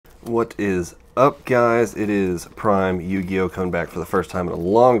What is up, guys? It is Prime Yu-Gi-Oh! Coming back for the first time in a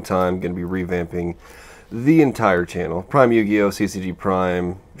long time. Going to be revamping the entire channel. Prime Yu-Gi-Oh! CCG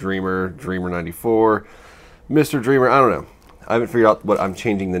Prime, Dreamer, Dreamer94, Mr. Dreamer, I don't know. I haven't figured out what I'm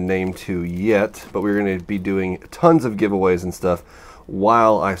changing the name to yet, but we're going to be doing tons of giveaways and stuff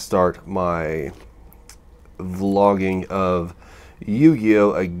while I start my vlogging of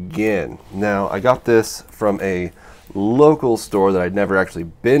Yu-Gi-Oh! Again. Now, I got this from a local store that I'd never actually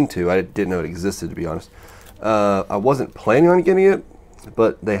been to. I didn't know it existed, to be honest. I wasn't planning on getting it,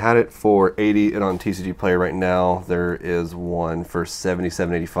 but they had it for $80, and on TCG Player right now there is one for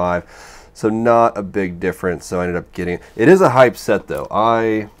 $77.85. So not a big difference, so I ended up getting it. It is a hype set though.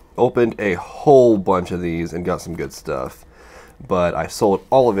 I opened a whole bunch of these and got some good stuff, but I sold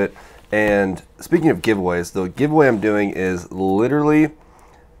all of it. And speaking of giveaways, the giveaway I'm doing is literally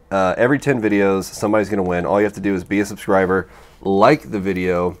every 10 videos, somebody's going to win. All you have to do is be a subscriber, like the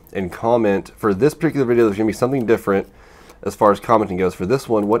video, and comment. For this particular video, there's going to be something different as far as commenting goes. For this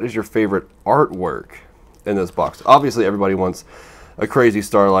one, what is your favorite artwork in this box? Obviously, everybody wants a crazy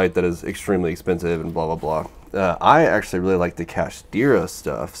Starlight that is extremely expensive and blah, blah, blah. I actually really like the Kashtira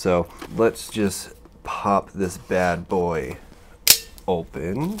stuff, so let's just pop this bad boy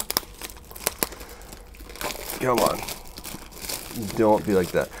open. Come on. Don't be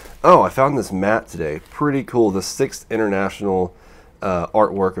like that. Oh, I found this mat today. Pretty cool. The 6th International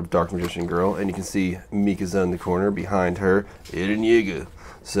artwork of Dark Magician Girl. And you can see Mikaza in the corner. Behind her, Eren Yeager.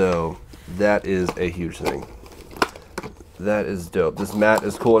 So that is a huge thing. That is dope. This mat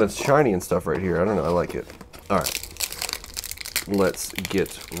is cool, and it's shiny and stuff right here. I don't know. I like it. All right. Let's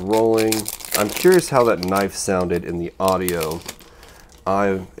get rolling. I'm curious how that knife sounded in the audio.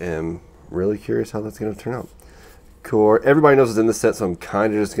 I am really curious how that's going to turn out. Core. Everybody knows what's in this set, so I'm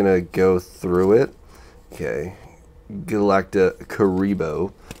kind of just going to go through it. Okay. Galacta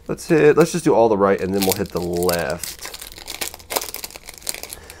Karibo. Let's just do all the right, and then we'll hit the left.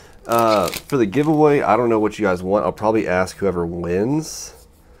 For the giveaway, I don't know what you guys want. I'll probably ask whoever wins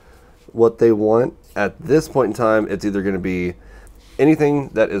what they want. At this point in time, it's either going to be anything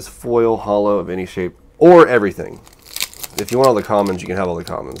that is foil, hollow, of any shape, or everything. If you want all the commons, you can have all the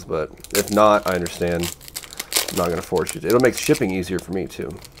commons, but if not, I understand. I'm not going to force you to. It'll make shipping easier for me, too.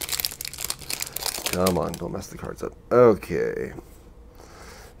 Come on, don't mess the cards up. Okay.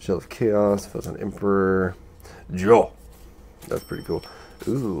 Shell of Chaos, Photon Emperor. Joe. That's pretty cool.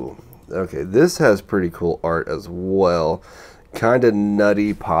 Ooh. Okay, this has pretty cool art as well. Kind of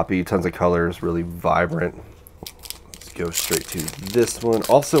nutty, poppy, tons of colors, really vibrant. Let's go straight to this one.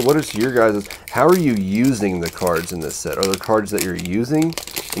 Also, what is your guys'... How are you using the cards in this set? Are the cards that you're using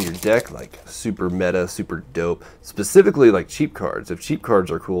in your deck like super meta, super dope? Specifically like cheap cards. If cheap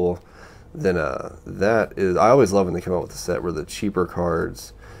cards are cool, then that is... I always love when they come out with a set where the cheaper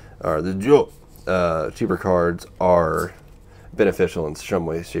cards are... cheaper cards are beneficial in some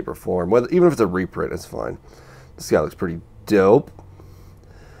way, shape, or form. Even if it's a reprint, it's fine. This guy looks pretty dope.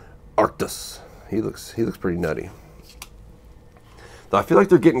 Arctus. He looks pretty nutty. Though I feel like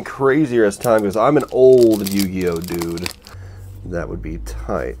they're getting crazier as time goes. I'm an old Yu-Gi-Oh dude. That would be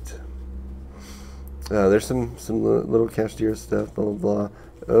tight. There's some little Kashtira stuff, blah, blah, blah.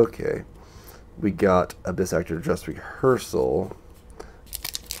 Okay. We got Abyss Actor Dress Rehearsal.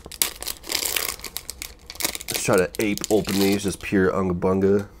 Let's try to ape open these, just pure unga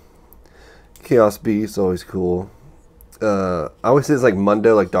bunga. Chaos Beast, always cool. I always say it's like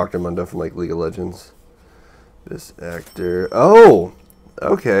Mundo, like Dr. Mundo from like League of Legends. This actor. Oh,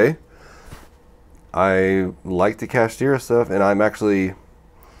 okay. I like the Kashtira stuff, and I'm actually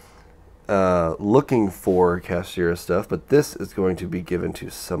looking for Kashtira stuff, but this is going to be given to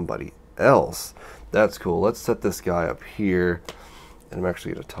somebody else. That's cool. Let's set this guy up here, and I'm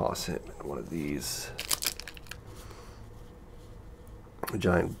actually going to toss him in one of these. A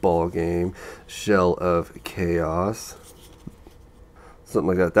giant ball game. Shell of Chaos. Something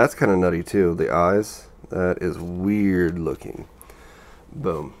like that. That's kind of nutty too. The eyes. That is weird looking.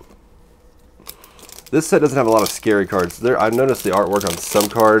 Boom. This set doesn't have a lot of scary cards. I've noticed the artwork on some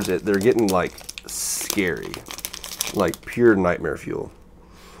cards, they're getting like scary. Like pure nightmare fuel.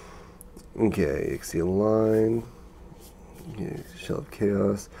 Okay, Ixial Line. Okay, Shell of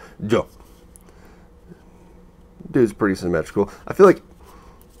Chaos. Joe. Dude's pretty symmetrical. I feel like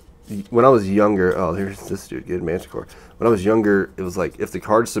when I was younger, oh, here's this dude, good Manticore. When I was younger, it was like if the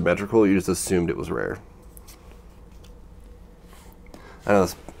card's symmetrical, you just assumed it was rare. I know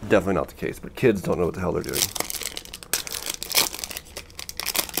that's definitely not the case, but kids don't know what the hell they're doing.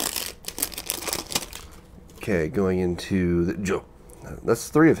 Okay, going into the Joe. That's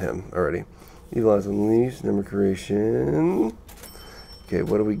 3 of him already. Evil Eyes Unleashed, Number Creation. Okay,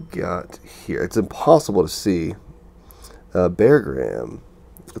 what do we got here? It's impossible to see. Beargram.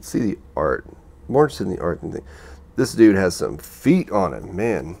 Let's see the art. More interested in the art than the... This dude has some feet on him,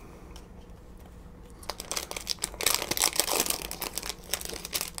 man.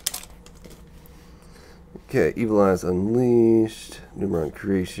 Okay, Evil Eyes Unleashed, Numeron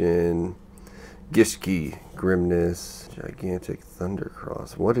Creation, Gishki, Grimness, Gigantic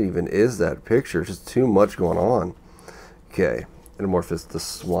Thundercross. What even is that picture? Just too much going on. Okay, Metamorphosis, the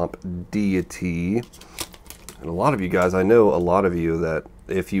Swamp Deity. And a lot of you guys, I know a lot of you that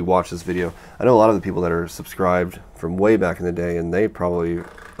if you watch this video, I know a lot of the people that are subscribed from way back in the day, and they probably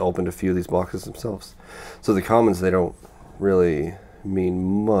opened a few of these boxes themselves. So the commons, they don't really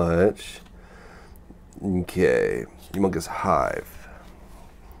mean much. Okay, Humongous Hive.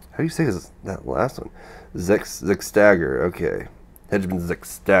 How do you say that last one? Zexstagger, okay. Hedgeman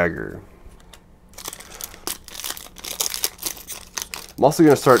Zexstagger. I'm also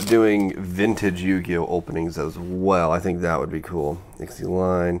going to start doing vintage Yu-Gi-Oh! Openings as well. I think that would be cool. Nixie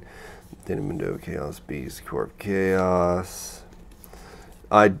Line, Dinamundo, Chaos Beast, Corp Chaos.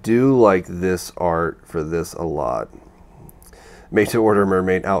 I do like this art for this a lot. Made to Order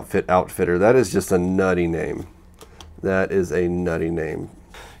Mermaid Outfit Outfitter. That is just a nutty name. That is a nutty name.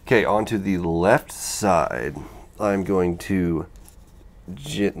 Okay, on to the left side. I'm going to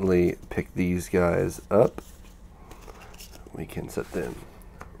gently pick these guys up. We can set them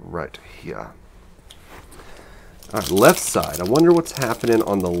right here. All right, left side. I wonder what's happening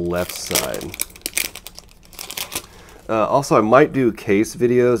on the left side. Also, I might do case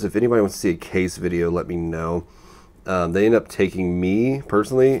videos. If anybody wants to see a case video, let me know. They end up taking me,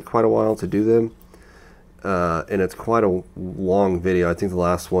 personally, quite a while to do them. And it's quite a long video. I think the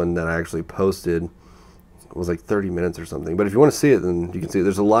last one that I actually posted was like 30 minutes or something. But if you want to see it, then you can see it.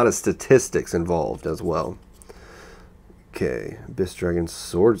 There's a lot of statistics involved as well. Okay, Abyss Dragon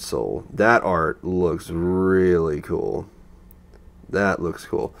Sword Soul. That art looks really cool. That looks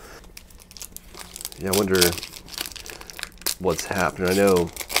cool. Yeah, I wonder what's happening.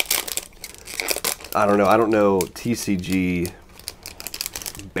 I don't know TCG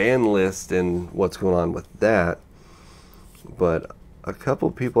ban list and what's going on with that, but a couple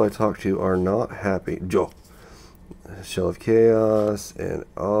people I talked to are not happy. Joe, Shell of Chaos, and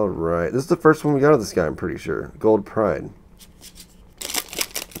all right, this is the first one we got of this guy. I'm pretty sure. Gold Pride.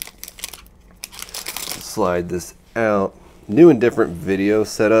 Slide this out. New and different video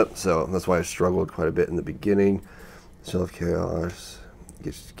setup, so that's why I struggled quite a bit in the beginning. Shell of Chaos,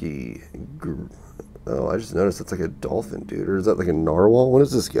 Gishki. Oh, I just noticed it's like a dolphin, dude. Or is that like a narwhal? What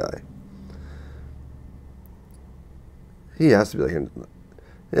is this guy? He has to be like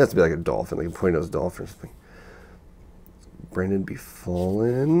a dolphin, like a pointy-nosed dolphin or something. Brandon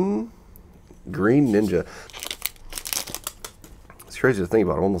Befallen. Green Ninja. It's crazy to think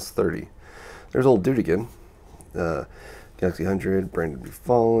about. I'm almost 30. There's old dude again. Galaxy 100. Brandon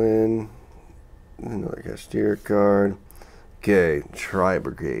Befallen. Another Cashier card. Okay,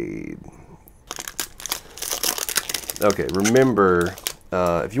 Tri-Brigade. Okay, remember,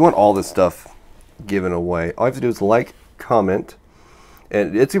 if you want all this stuff given away, all you have to do is like, comment,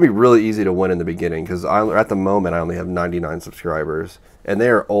 and it's going to be really easy to win in the beginning, because at the moment I only have 99 subscribers, and they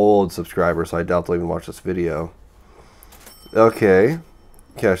are old subscribers, so I doubt they'll even watch this video. Okay,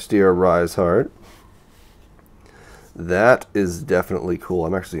 Cashier Rise Heart. That is definitely cool.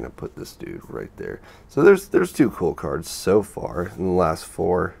 I'm actually going to put this dude right there. So there's two cool cards so far in the last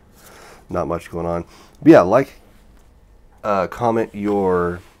 4. Not much going on. But yeah, like, comment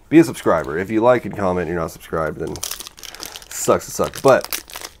be a subscriber. If you like and comment and you're not subscribed, then sucks to suck. But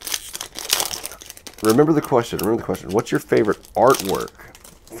remember the question. What's your favorite artwork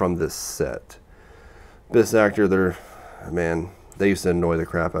from this set? Best actor, they used to annoy the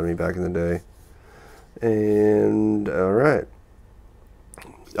crap out of me back in the day. And all right,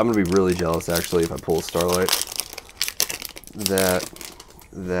 I'm gonna be really jealous actually if I pull a Starlight.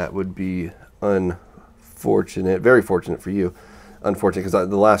 That would be unfortunate. Very fortunate for you. Unfortunate, because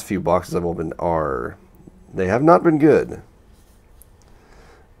the last few boxes I've opened they have not been good.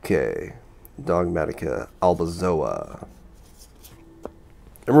 Okay, Dogmatica Albazoa.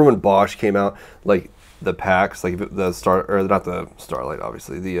 Remember when Bosch came out, like the packs, like the not the Starlight,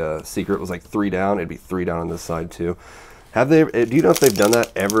 obviously, the Secret was like 3 down. It'd be 3 down on this side too. Do you know if they've done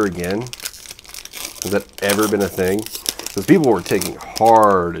that ever again? Has that ever been a thing? Because people were taking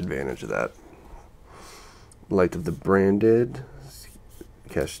hard advantage of that. Light of the Branded,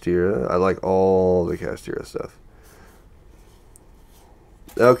 Castira. I like all the Castira stuff.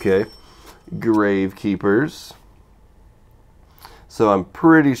 Okay, Gravekeepers. So I'm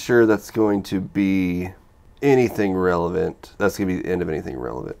pretty sure that's going to be anything relevant. That's going to be the end of anything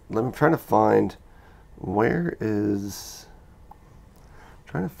relevant. I'm trying to find, where is,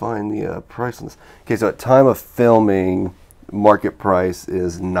 trying to find the price on this. Okay, so at time of filming, market price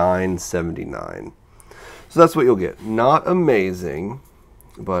is $9.79. So that's what you'll get. Not amazing,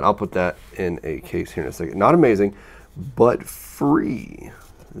 but I'll put that in a case here in a second. Not amazing, but free.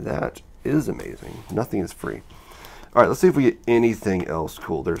 That is amazing. Nothing is free. All right, let's see if we get anything else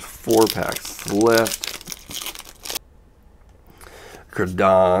cool. There's 4 packs left.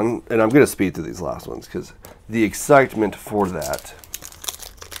 Cardan, and I'm going to speed through these last ones because the excitement for that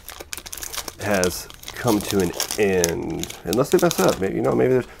has come to an end. Unless they mess up. Maybe, you know,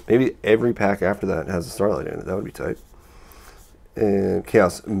 maybe every pack after that has a Starlight in it. That would be tight. And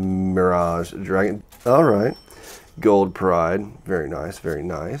Chaos Mirage Dragon. All right. Gold Pride. Very nice, very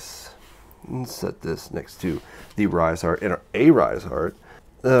nice. And set this next to the Rise Heart and a Rise Heart.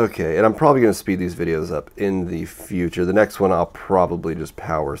 Okay, and I'm probably going to speed these videos up in the future. The next one I'll probably just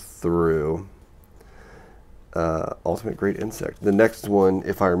power through. Ultimate Great Insect. The next one,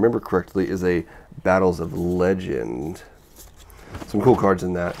 if I remember correctly, is a Battles of Legend. Some cool cards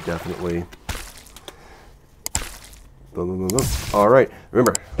in that, definitely. Boom, boom, boom, boom. All right,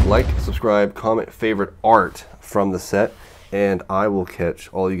 remember, like, subscribe, comment, favorite art from the set, and I will catch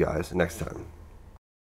all you guys next time.